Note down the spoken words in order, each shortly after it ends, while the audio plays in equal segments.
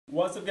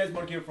What's up guys,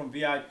 Mark here from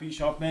VIP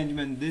Shop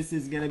Management. This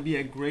is gonna be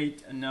a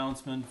great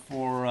announcement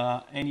for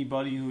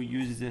anybody who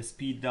uses a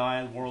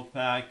SpeedDial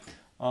WorldPac.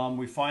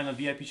 We find that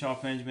VIP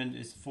Shop Management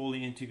is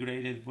fully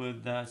integrated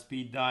with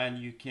SpeedDial.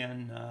 You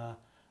can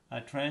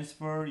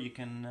transfer, you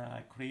can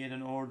create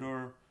an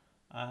order,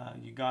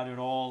 you got it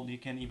all. You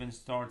can even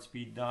start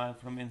SpeedDial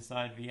from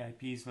inside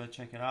VIP, so let's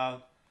check it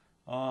out.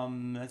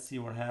 Let's see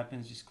what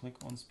happens. Just click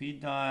on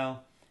SpeedDial.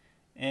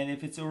 And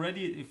if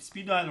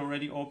SpeedDial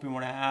already open,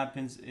 what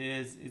happens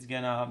is it's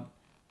gonna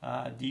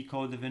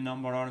decode the VIN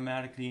number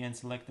automatically and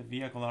select the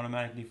vehicle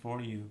automatically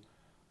for you.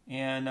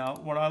 And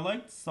what I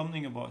liked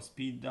something about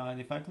SpeedDial,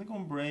 if I click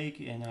on brake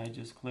and I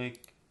just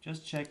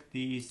check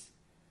these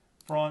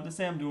front, let's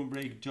say I'm doing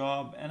brake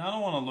job and I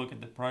don't want to look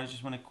at the price,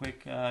 just want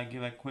to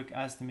give a quick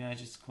estimate. I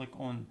just click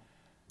on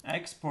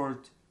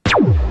export,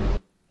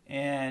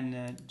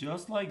 and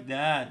just like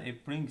that,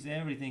 it brings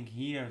everything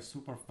here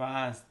super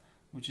fast,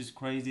 which is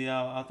crazy.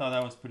 I thought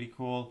that was pretty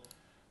cool.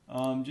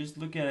 Just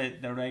look at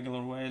it the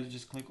regular way. Let's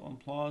just click on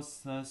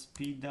plus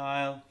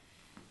SpeedDial.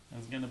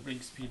 It's gonna bring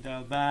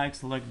SpeedDial back.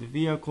 Select the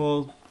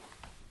vehicle,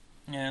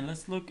 and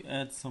let's look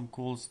at some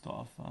cool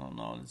stuff. I don't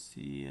know. Let's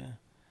see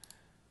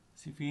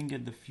if we can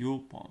get the fuel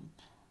pump.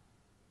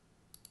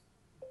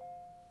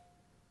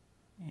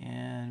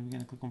 And we're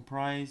gonna click on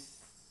price,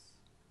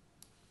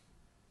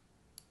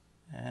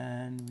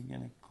 and we're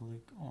gonna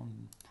click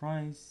on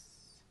price.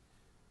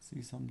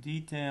 See some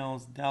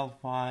details,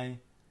 Delphi.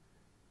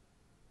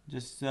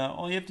 Just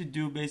all you have to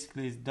do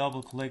basically is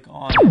double click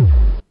on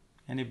it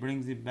and it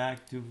brings it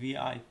back to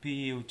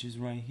VIP, which is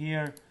right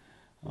here.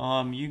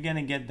 You're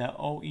gonna get the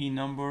OE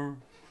number,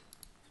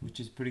 which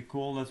is pretty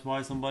cool. That's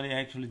why somebody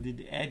actually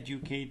did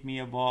educate me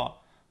about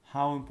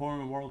how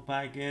important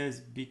WorldPac is,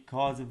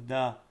 because of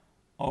the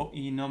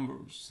OE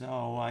numbers.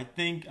 So I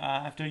think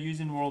after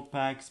using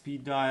WorldPac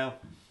SpeedDial,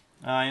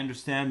 I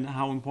understand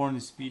how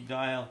important is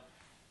SpeedDial.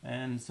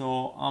 And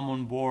so I'm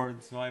on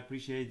board. So I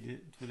appreciate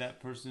it for that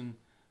person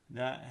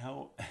that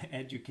helped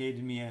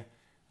educated me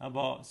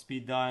about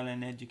SpeedDial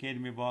and educated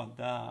me about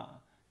the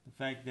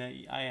fact that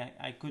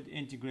I could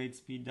integrate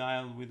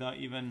SpeedDial without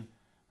even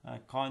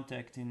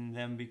contacting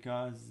them,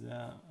 because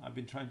I've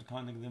been trying to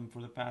contact them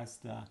for the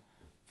past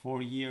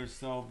 4 years.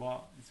 So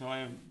I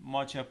have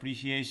much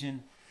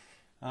appreciation.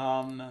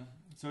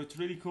 So it's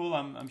really cool.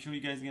 I'm sure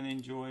you guys are gonna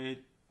enjoy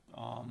it.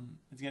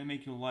 It's gonna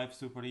make your life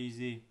super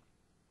easy.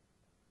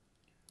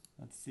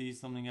 Let's see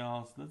something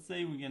else. Let's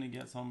say we're gonna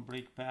get some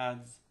brake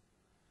pads,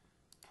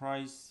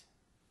 price,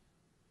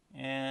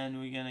 and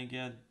we're gonna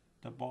get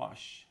the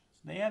Bosch.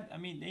 So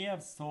they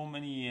have so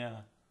many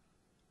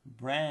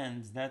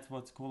brands. That's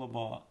what's cool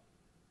about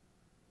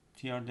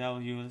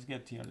TRW. Let's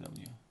get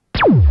TRW.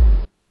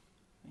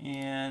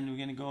 And we're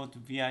gonna go to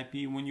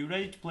VIP. When you're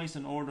ready to place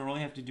an order, all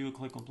you have to do is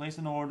click on place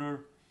an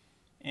order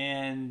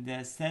and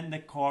send the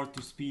card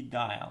to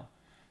SpeedDial.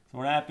 So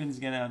what happens is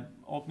gonna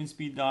open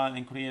SpeedDial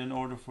and create an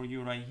order for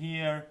you right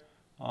here.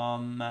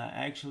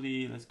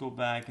 Actually, let's go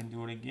back and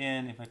do it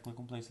again. If I click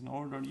on place an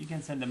order, you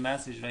can send a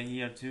message right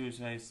here too.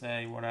 So I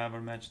say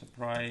whatever, match the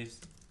price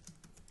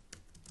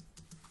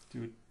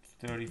to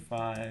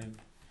 35.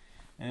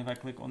 And if I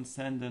click on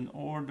send an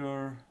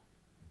order,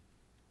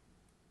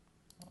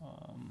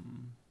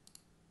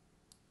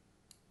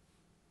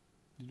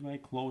 did I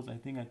close? I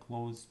think I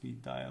closed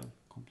SpeedDial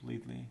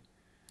completely.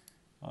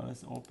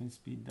 Let's open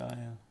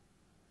SpeedDial.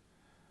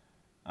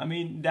 I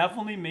mean,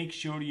 definitely make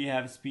sure you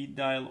have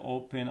SpeedDial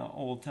open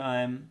all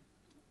time.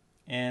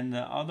 And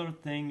the other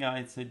thing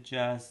I'd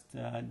suggest,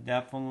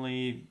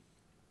 definitely,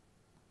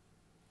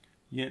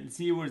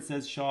 see where it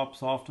says shop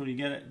software. You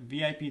get it,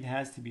 VIP. It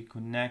has to be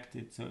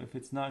connected. So if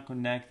it's not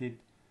connected,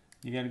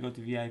 you got to go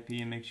to VIP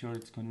and make sure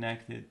it's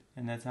connected,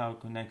 and that's how it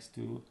connects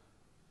to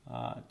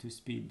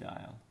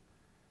SpeedDial.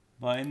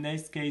 But in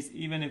this case,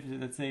 even if,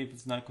 let's say, if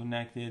it's not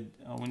connected,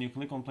 when you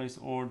click on place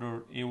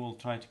order, it will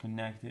try to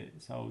connect it.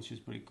 So it's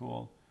just pretty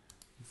cool.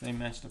 Let's say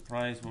match the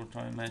price. We'll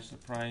try and match the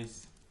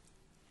price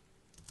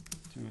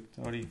to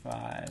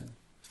 35.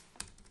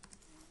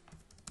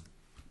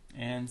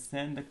 And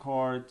send the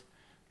card.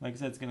 Like I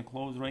said, it's going to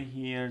close right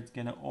here. It's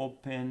going to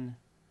open.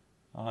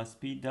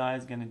 SpeedDial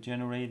is going to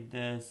generate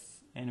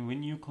this. And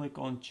when you click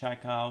on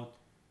checkout,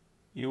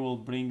 it will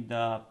bring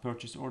the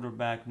purchase order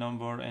back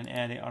number and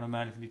add it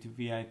automatically to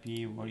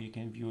VIP, where you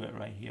can view it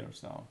right here.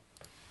 So,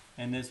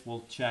 and this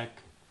will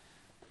check,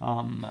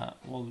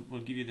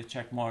 will give you the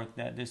check mark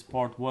that this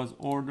part was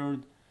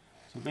ordered.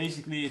 So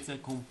basically, it's a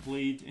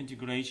complete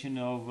integration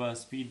of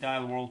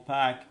SpeedDial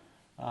WorldPac.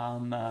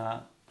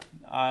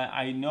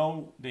 I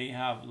know they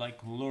have like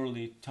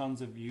literally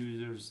tons of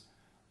users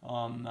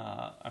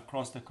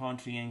across the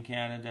country and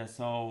Canada.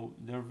 So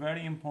they're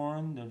very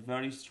important. They're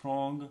very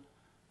strong.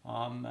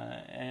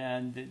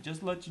 And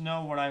just let you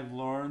know what I've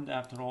learned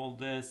after all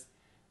this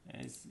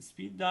is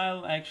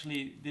SpeedDial,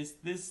 actually this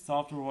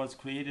software was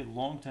created a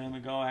long time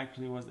ago.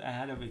 Actually was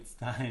ahead of its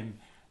time.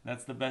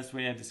 That's the best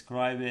way I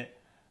describe it.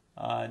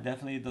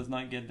 Definitely does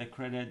not get the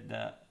credit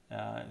that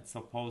it's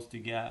supposed to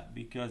get,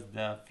 because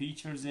the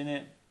features in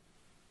it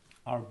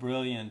are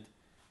brilliant.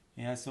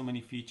 It has so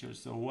many features.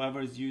 So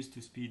whoever is used to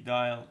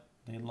SpeedDial,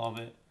 they love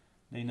it.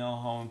 They know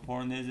how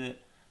important is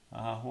it.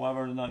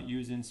 Whoever is not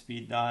using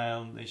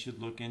SpeedDial, they should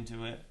look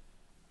into it.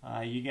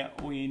 You get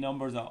OE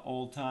numbers at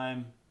all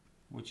time,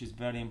 which is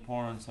very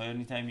important. So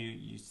anytime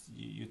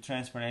you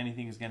transfer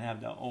anything, it's gonna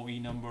have the OE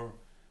number.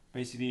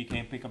 Basically, you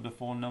can pick up the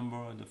phone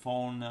number,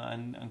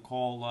 and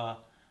call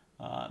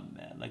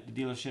like the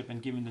dealership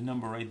and give them the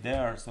number right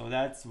there. So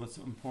that's what's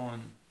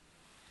important.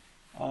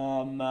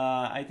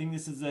 I think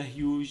this is a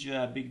huge,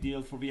 big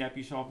deal for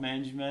VIP shop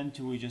management.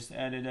 We just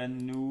added a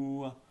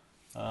new.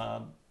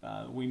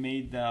 We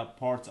made the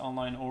parts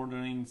online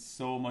ordering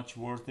so much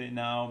worth it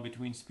now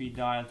between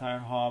SpeedDial, Tire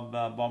Hub,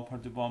 Bumper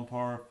to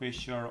Bumper,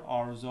 Fisher,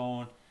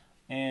 R-Zone,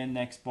 and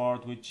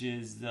Nextpart, which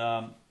is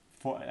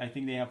I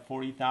think they have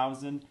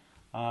 40,000.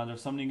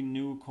 There's something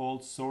new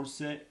called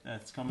Source It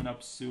that's coming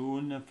up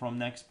soon from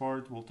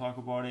Nextpart. We'll talk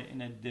about it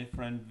in a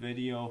different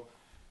video.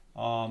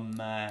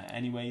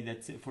 Anyway,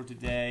 that's it for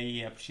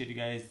today. I appreciate you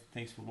guys.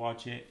 Thanks for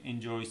watching.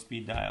 Enjoy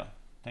SpeedDial.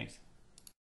 Thanks.